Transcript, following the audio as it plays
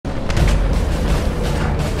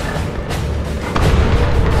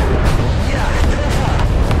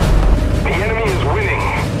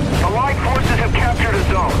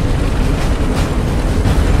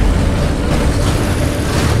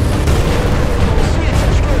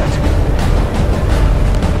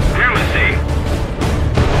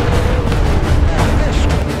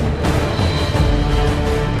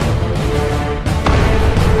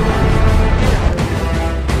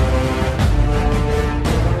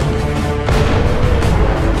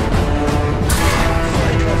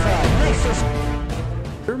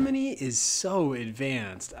is so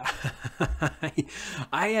advanced.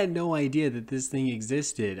 I had no idea that this thing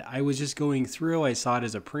existed. I was just going through, I saw it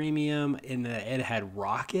as a premium, and it had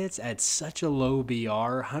rockets at such a low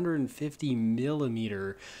BR, 150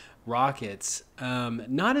 millimeter rockets.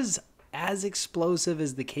 Not as explosive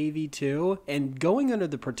as the KV2, and going under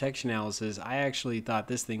the protection analysis, I actually thought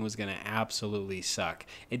this thing was going to absolutely suck.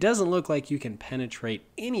 It doesn't look like you can penetrate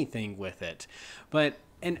anything with it,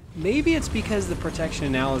 and maybe it's because the protection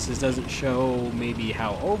analysis doesn't show maybe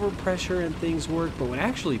how overpressure and things work, but when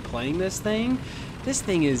actually playing this thing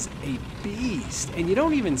is a beast, and you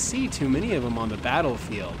don't even see too many of them on the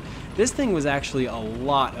battlefield. This thing was actually a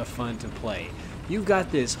lot of fun to play. You've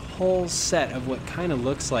got this whole set of what kind of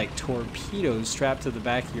looks like torpedoes strapped to the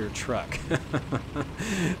back of your truck.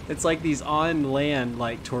 It's like these on-land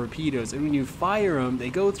like torpedoes, and when you fire them,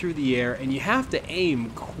 they go through the air, and you have to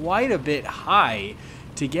aim quite a bit high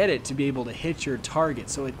to get it to be able to hit your target.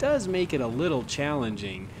 So it does make it a little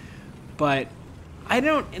challenging. But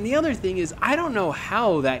and the other thing is, I don't know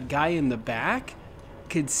how that guy in the back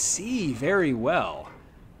could see very well.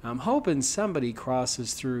 I'm hoping somebody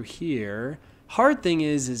crosses through here. Hard thing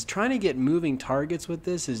is trying to get moving targets with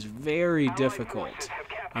this is very difficult.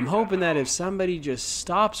 I'm hoping that if somebody just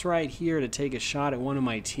stops right here to take a shot at one of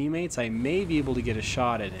my teammates, I may be able to get a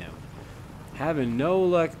shot at him. Having no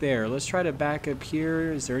luck there. Let's try to back up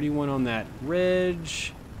here. Is there anyone on that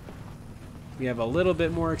ridge? We have a little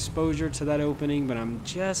bit more exposure to that opening, but I'm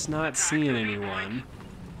just not seeing anyone.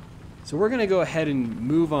 So we're going to go ahead and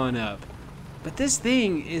move on up. But this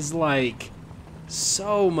thing is like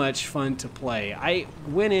so much fun to play. I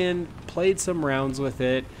went in, played some rounds with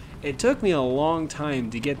it. It took me a long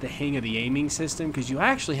time to get the hang of the aiming system, because you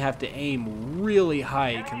actually have to aim really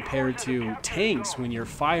high compared to tanks when you're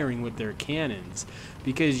firing with their cannons,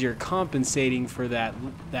 because you're compensating for that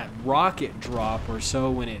rocket drop or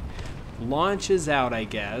so when it launches out, I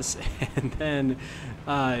guess, and then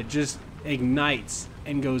just ignites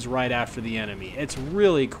and goes right after the enemy. It's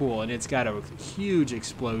really cool, and it's got a huge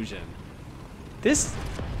explosion. This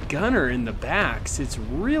gunner in the back sits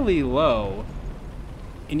really low,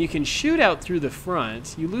 and you can shoot out through the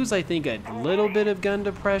front. You lose, I think, a little bit of gun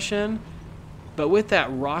depression, but with that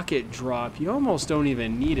rocket drop, you almost don't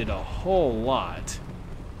even need it a whole lot.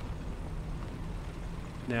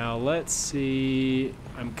 Now, let's see.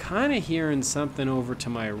 I'm kind of hearing something over to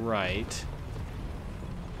my right.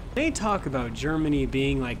 They talk about Germany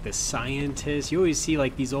being like the scientists. You always see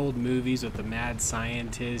like these old movies with the mad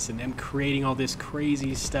scientists and them creating all this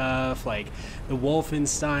crazy stuff, like the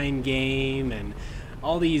Wolfenstein game and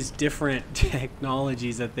all these different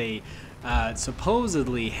technologies that they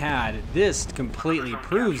supposedly had. This completely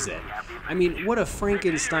proves it. I mean, what a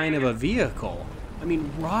Frankenstein of a vehicle. I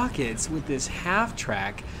mean, rockets with this half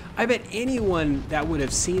track. I bet anyone that would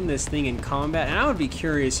have seen this thing in combat, and I would be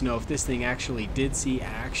curious to know if this thing actually did see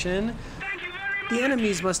action, the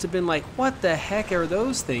enemies must have been like, what the heck are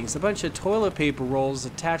those things? A bunch of toilet paper rolls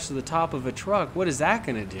attached to the top of a truck. What is that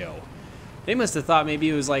going to do? They must have thought maybe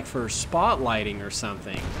it was like for spotlighting or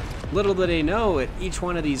something. Little did they know, each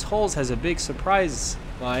one of these holes has a big surprise,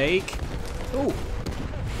 like, oh.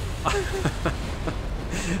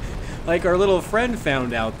 Like our little friend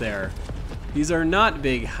found out there. These are not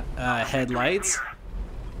big headlights.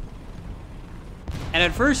 And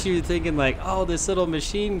at first you're thinking like, oh, this little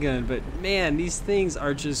machine gun, but man, these things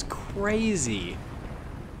are just crazy.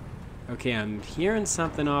 Okay, I'm hearing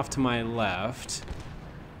something off to my left.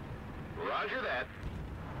 Roger that.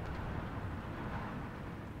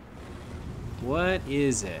 What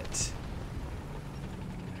is it?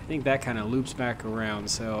 I think that kind of loops back around,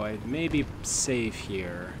 so I may be safe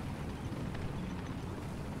here.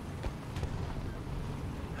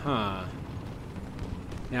 Huh.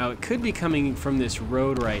 Now, it could be coming from this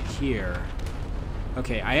road right here.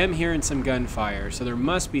 Okay, I am hearing some gunfire, so there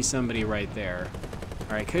must be somebody right there.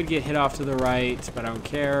 Alright, could get hit off to the right, but I don't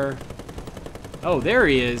care. Oh, there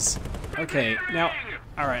he is. Okay, now,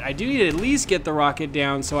 alright, I do need to at least get the rocket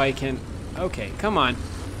down so I can... Okay, come on.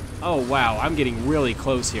 Oh, wow, I'm getting really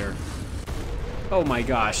close here. Oh my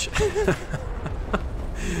gosh.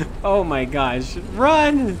 Oh my gosh.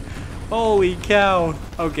 Run! Holy cow.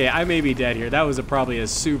 Okay, I may be dead here. That was probably a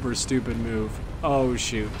super stupid move. Oh,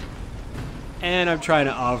 shoot. And I'm trying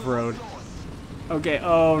to off-road. Okay,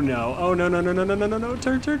 oh no. Oh, no, no, no, no, no, no, no, no.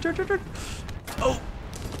 Turn, turn, turn, turn, turn. Oh,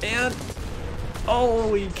 and...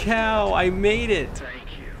 Holy cow, I made it.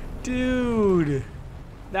 Thank you. Dude.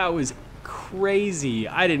 That was crazy.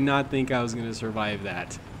 I did not think I was going to survive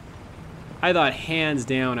that. I thought hands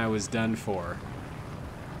down I was done for.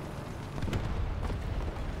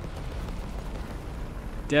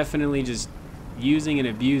 Definitely just using and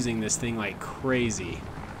abusing this thing like crazy.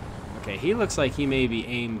 Okay, he looks like he may be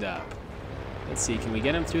aimed up. Let's see, can we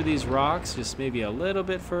get him through these rocks? Just maybe a little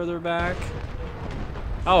bit further back.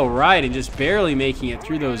 All right, and just barely making it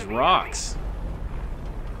through those rocks.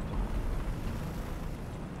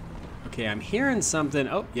 Okay, I'm hearing something.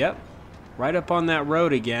 Oh, yep. Right up on that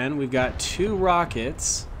road again. We've got 2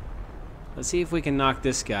 rockets. Let's see if we can knock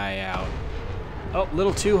this guy out. Oh, a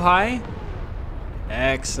little too high.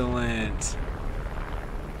 Excellent.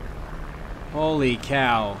 Holy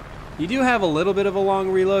cow. You do have a little bit of a long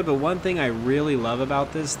reload, but one thing I really love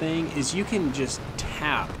about this thing is you can just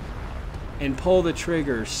tap and pull the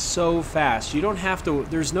trigger so fast. You don't have to,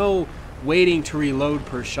 there's no waiting to reload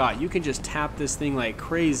per shot. You can just tap this thing like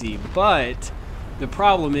crazy, but the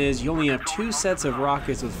problem is you only have 2 sets of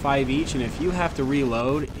rockets with 5 each, and if you have to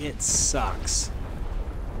reload, it sucks.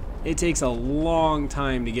 It takes a long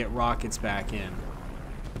time to get rockets back in.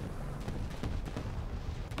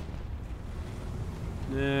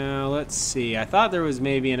 Now, let's see. I thought there was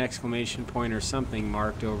maybe an exclamation point or something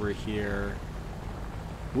marked over here.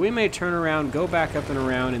 We may turn around, go back up and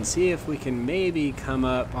around, and see if we can maybe come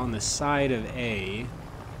up on the side of A.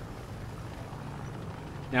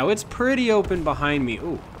 Now, it's pretty open behind me.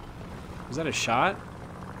 Ooh, was that a shot?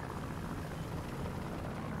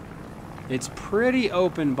 It's pretty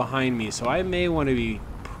open behind me, so I may want to be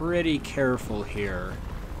pretty careful here.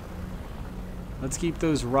 Let's keep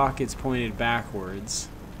those rockets pointed backwards.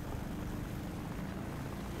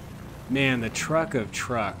 Man, the truck of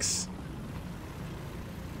trucks.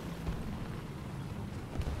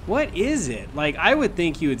 What is it? Like, I would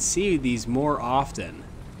think you would see these more often.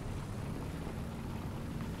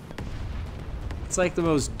 It's like the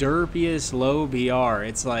most derpiest low BR.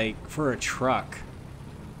 It's like for a truck.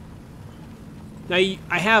 Now,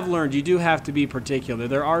 I have learned you do have to be particular.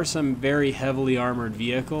 There are some very heavily armored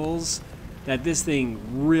vehicles that this thing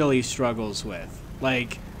really struggles with.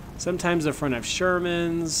 Like, sometimes the front of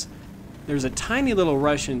Shermans. There's a tiny little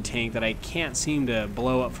Russian tank that I can't seem to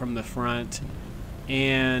blow up from the front.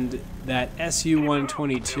 And that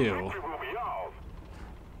Pz.W.42.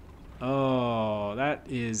 Oh, that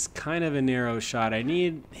is kind of a narrow shot. I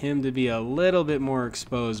need him to be a little bit more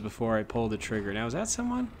exposed before I pull the trigger. Now, is that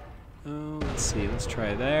someone? Oh, let's see. Let's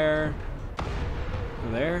try there.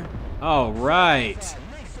 There. All right.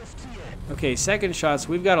 Okay, second shots.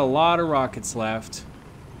 We've got a lot of rockets left.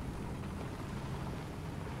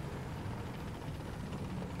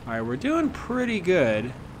 All right, we're doing pretty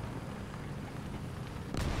good.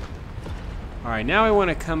 All right, now I want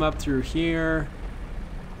to come up through here.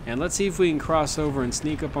 And let's see if we can cross over and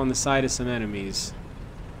sneak up on the side of some enemies.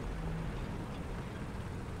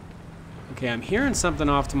 Okay, I'm hearing something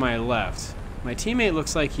off to my left. My teammate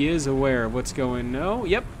looks like he is aware of what's going. No?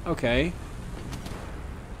 Yep, okay.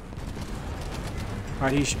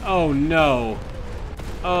 Alright, oh no.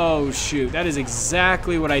 Oh shoot, that is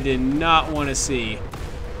exactly what I did not want to see.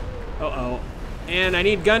 Uh-oh. And I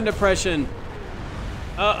need gun depression.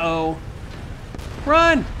 Uh-oh.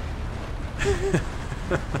 Run!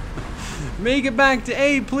 Make it back to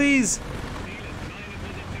A, please.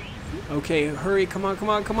 Okay, hurry, come on, come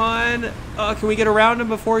on, come on. Can we get around him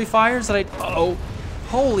before he fires? Uh-oh.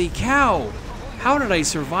 Holy cow. How did I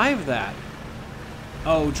survive that?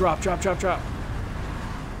 Oh, drop, drop, drop, drop.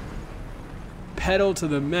 Pedal to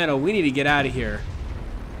the metal. We need to get out of here.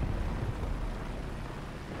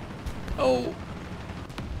 Oh.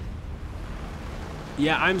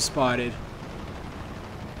 Yeah, I'm spotted.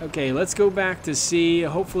 Okay, let's go back to C.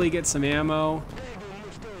 Hopefully get some ammo.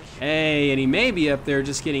 Hey, and he may be up there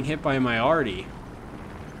just getting hit by my arty.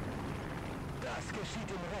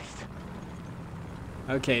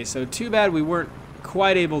 Okay, so too bad we weren't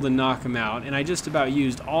quite able to knock him out, and I just about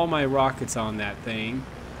used all my rockets on that thing.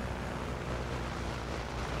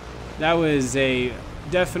 That was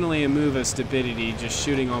definitely a move of stupidity, just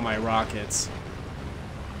shooting all my rockets.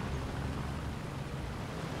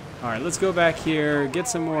 All right, let's go back here, get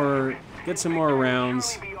some more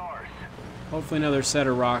rounds. Hopefully another set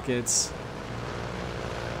of rockets.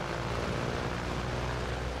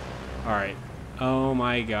 All right. Oh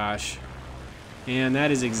my gosh. And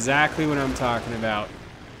that is exactly what I'm talking about.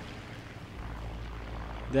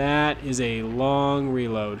 That is a long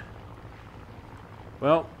reload.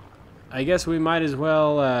 Well, I guess we might as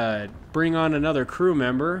well bring on another crew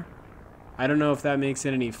member. I don't know if that makes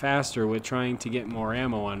it any faster with trying to get more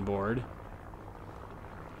ammo on board.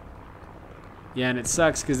 Yeah, and it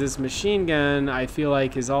sucks because this machine gun, I feel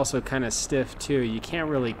like, is also kind of stiff too. You can't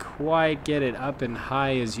really quite get it up and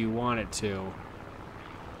high as you want it to.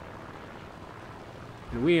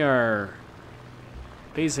 And we are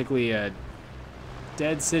basically a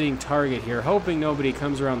dead sitting target here, hoping nobody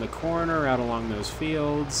comes around the corner out along those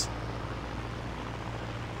fields.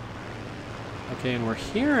 Okay, and we're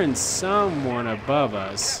hearing someone above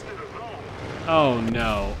us. Oh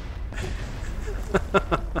no.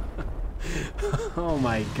 Oh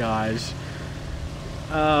my gosh.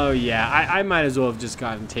 Oh yeah, I might as well have just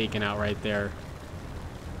gotten taken out right there.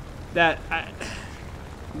 Yeah,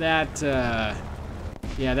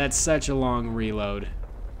 that's such a long reload.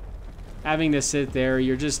 Having to sit there,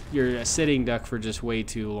 you're a sitting duck for just way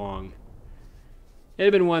too long.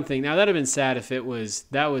 It'd have been one thing. Now that'd have been sad if that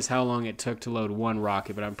was how long it took to load one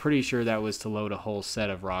rocket, but I'm pretty sure that was to load a whole set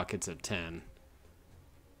of rockets of 10.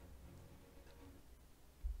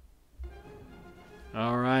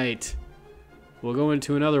 All right. We'll go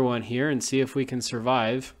into another one here and see if we can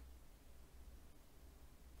survive.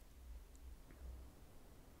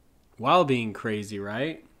 While being crazy,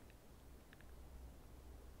 right?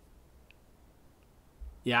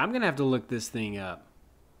 Yeah, I'm going to have to look this thing up.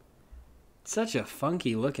 Such a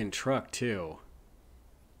funky looking truck, too.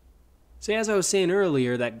 See, as I was saying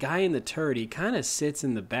earlier, that guy in the turret, he kind of sits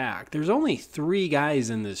in the back. There's only 3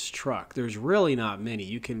 guys in this truck. There's really not many.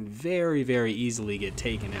 You can very, very easily get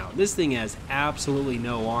taken out. This thing has absolutely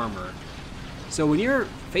no armor. So when you're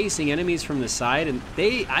facing enemies from the side, and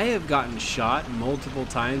I have gotten shot multiple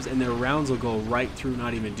times, and their rounds will go right through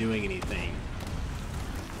not even doing anything.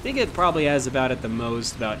 I think it probably has at the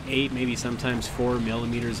most, about 8, maybe sometimes 4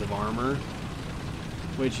 millimeters of armor.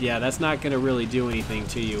 Which, yeah, that's not going to really do anything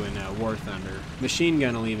to you in War Thunder. Machine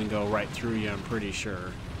gun will even go right through you, I'm pretty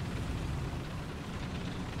sure.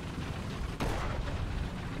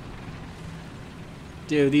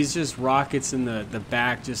 Dude, these just rockets in the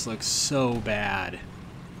back just look so bad.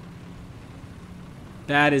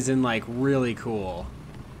 That is in, like, really cool.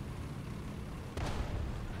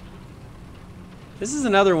 This is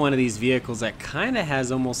another one of these vehicles that kind of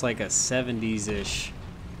has almost like a 70s-ish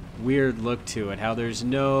weird look to it. How there's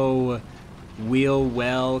no wheel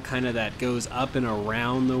well kind of that goes up and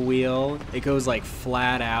around the wheel. It goes like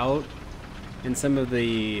flat out in some of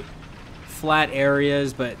the flat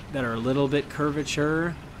areas, but that are a little bit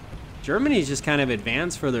curvature. Germany's just kind of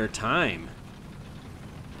advanced for their time.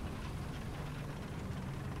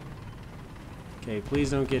 Okay,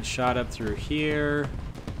 please don't get shot up through here.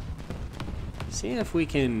 Seeing if we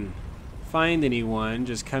can find anyone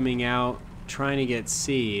just coming out trying to get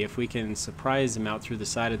C, if we can surprise them out through the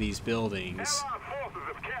side of these buildings.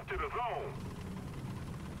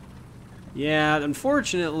 Yeah,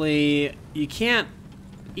 unfortunately, you can't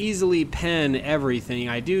easily pen everything.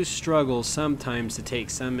 I do struggle sometimes to take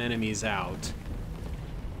some enemies out.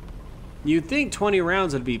 You'd think 20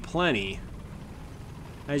 rounds would be plenty.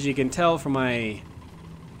 As you can tell from my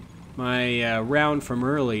round from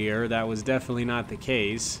earlier, that was definitely not the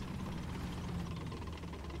case.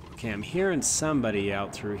 Okay, I'm hearing somebody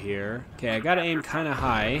out through here. Okay, I gotta aim kind of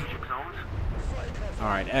high.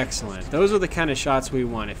 Alright, excellent. Those are the kind of shots we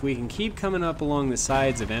want. If we can keep coming up along the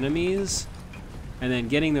sides of enemies and then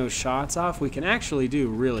getting those shots off, we can actually do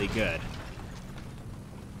really good.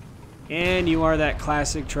 And you are that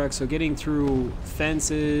classic truck, so getting through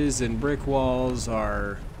fences and brick walls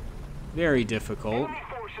are very difficult.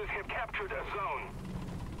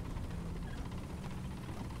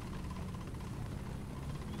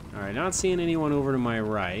 Alright, not seeing anyone over to my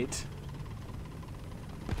right.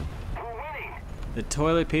 The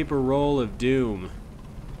toilet paper roll of doom.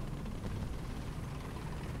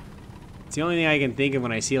 It's the only thing I can think of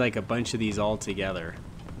when I see like a bunch of these all together.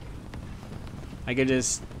 I could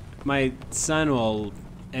just... My son will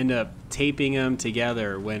end up taping them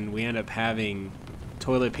together when we end up having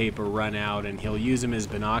toilet paper run out, and he'll use them as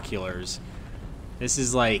binoculars. This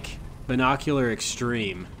is like binocular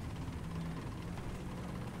extreme.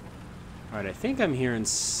 Alright, I think I'm hearing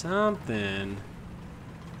something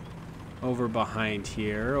over behind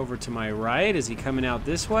here. Over to my right. Is he coming out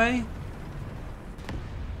this way?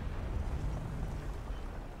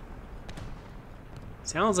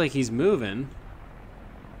 Sounds like he's moving.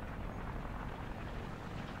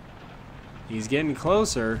 He's getting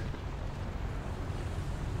closer.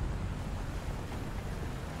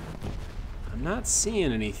 I'm not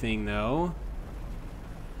seeing anything though.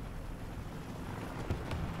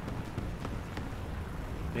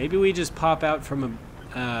 Maybe we just pop out from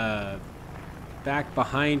a back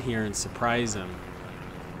behind here and surprise him.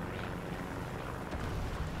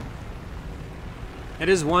 It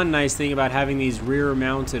is one nice thing about having these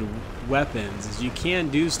rear-mounted weapons is you can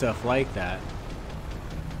do stuff like that.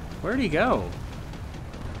 Where'd he go?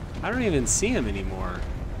 I don't even see him anymore.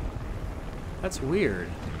 That's weird.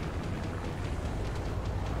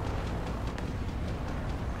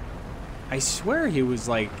 I swear he was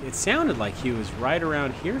like, it sounded like he was right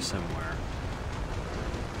around here somewhere.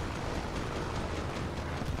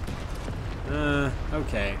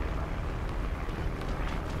 Okay.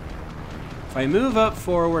 If I move up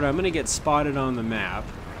forward, I'm gonna get spotted on the map.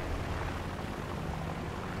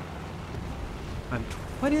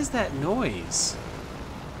 What is that noise?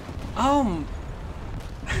 Oh,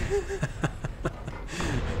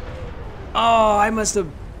 I must have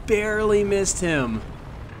barely missed him.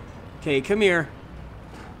 Okay, come here.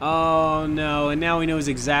 Oh no, and now he knows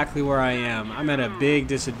exactly where I am. I'm at a big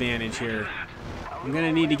disadvantage here. I'm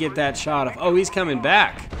gonna need to get that shot off. Oh, he's coming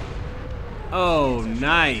back. Oh,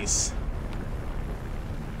 nice.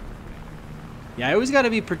 Yeah, I always gotta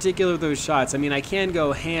be particular with those shots. I mean, I can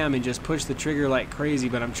go ham and just push the trigger like crazy,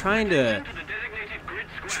 but I'm trying to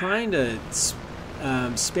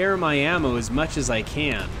spare my ammo as much as I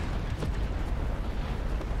can.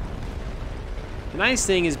 The nice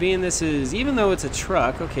thing is, being this is, even though it's a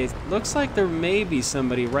truck, okay, it looks like there may be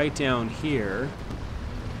somebody right down here.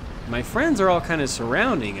 My friends are all kind of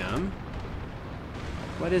surrounding him.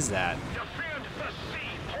 What is that?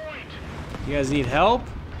 You guys need help?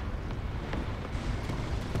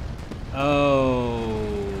 Oh,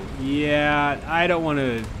 yeah, I don't want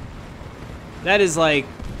to... That is like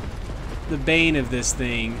the bane of this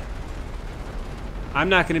thing. I'm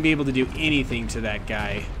not going to be able to do anything to that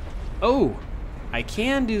guy. Oh, I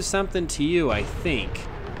can do something to you, I think.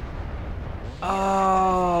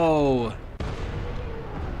 Oh.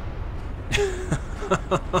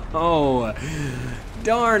 Oh.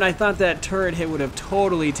 Darn, I thought that turret hit would have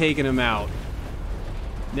totally taken him out.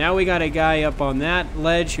 Now we got a guy up on that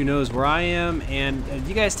ledge who knows where I am, and did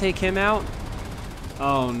you guys take him out?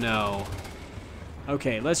 Oh no.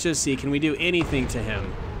 Okay, let's just see. Can we do anything to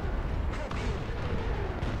him?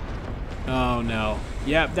 Oh no.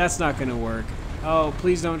 Yep, that's not gonna work. Oh,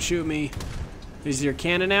 please don't shoot me. Is your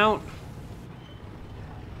cannon out?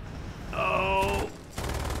 Oh.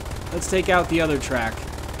 Let's take out the other track.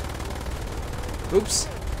 Oops.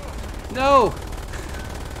 No!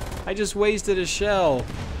 I just wasted a shell.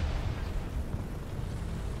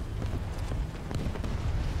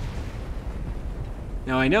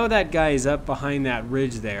 Now I know that guy is up behind that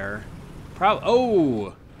ridge there.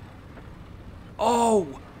 Oh!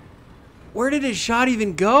 Oh! Where did his shot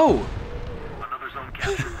even go?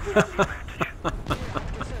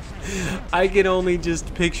 I can only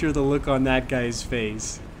just picture the look on that guy's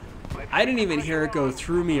face. I didn't even hear it go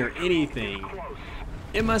through me or anything.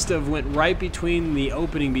 It must have went right between the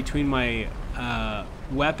opening between my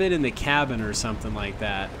weapon and the cabin or something like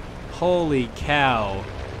that. Holy cow.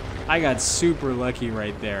 I got super lucky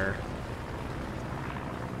right there.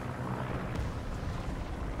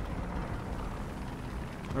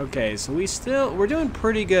 Okay, so we're doing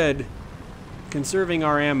pretty good conserving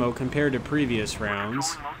our ammo compared to previous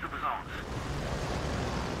rounds.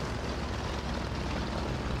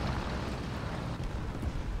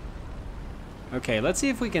 Okay, let's see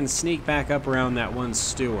if we can sneak back up around that one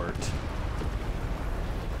Stewart.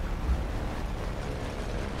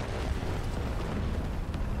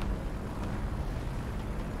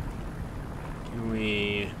 Can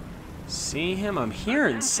we see him? I'm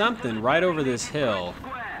hearing something right over this hill.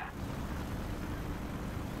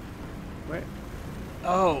 Where?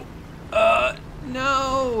 Oh,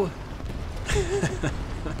 no!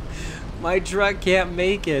 My truck can't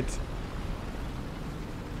make it.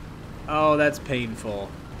 Oh, that's painful.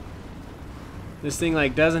 This thing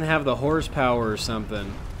like doesn't have the horsepower or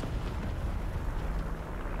something.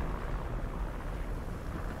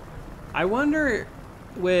 I wonder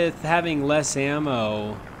with having less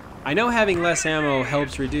ammo, I know having less ammo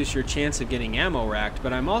helps reduce your chance of getting ammo racked,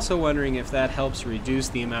 but I'm also wondering if that helps reduce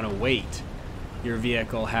the amount of weight your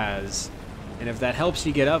vehicle has, and if that helps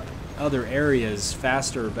you get up other areas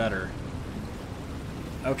faster or better.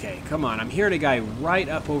 Okay, come on. I'm hearing a guy right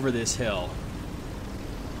up over this hill.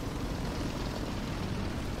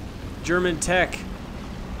 German tech.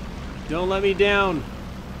 Don't let me down.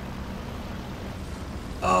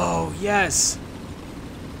 Oh, yes.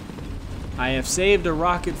 I have saved a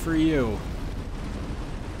rocket for you.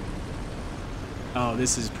 Oh,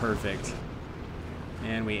 this is perfect.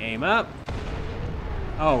 And we aim up.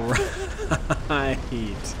 Oh, right.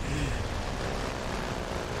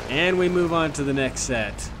 And we move on to the next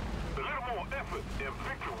set. A little more effort and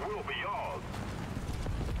victory will be yours.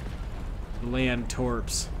 Land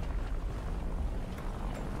torps.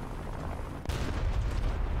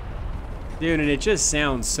 Dude, and it just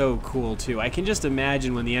sounds so cool too. I can just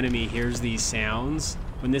imagine when the enemy hears these sounds,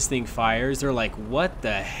 when this thing fires, they're like, what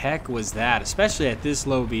the heck was that? Especially at this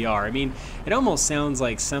low VR. I mean, it almost sounds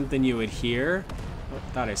like something you would hear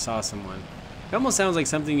Thought I saw someone. It almost sounds like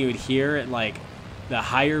something you would hear at like the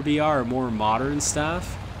higher BR or more modern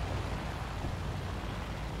stuff.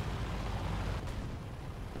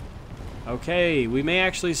 Okay, we may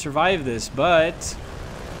actually survive this, but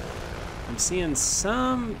I'm seeing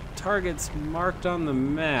some targets marked on the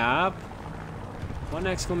map. One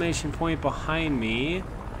exclamation point behind me.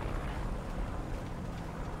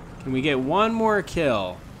 Can we get one more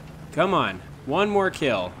kill? Come on, one more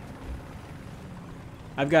kill.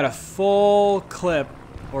 I've got a full clip,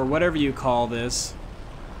 or whatever you call this,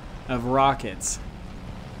 of rockets.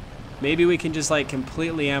 Maybe we can just like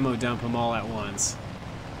completely ammo dump them all at once.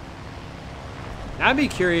 I'd be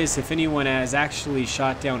curious if anyone has actually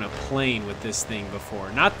shot down a plane with this thing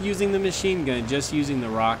before. Not using the machine gun, just using the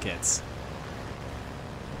rockets.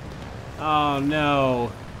 Oh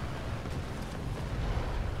no.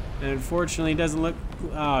 And unfortunately it doesn't look...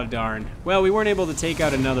 Oh darn. Well, we weren't able to take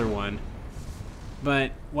out another one.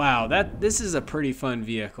 But wow, this is a pretty fun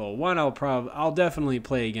vehicle. One I'll definitely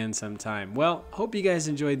play again sometime. Well, hope you guys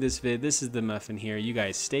enjoyed this vid. This is the Muffin here. You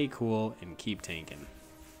guys stay cool and keep tanking.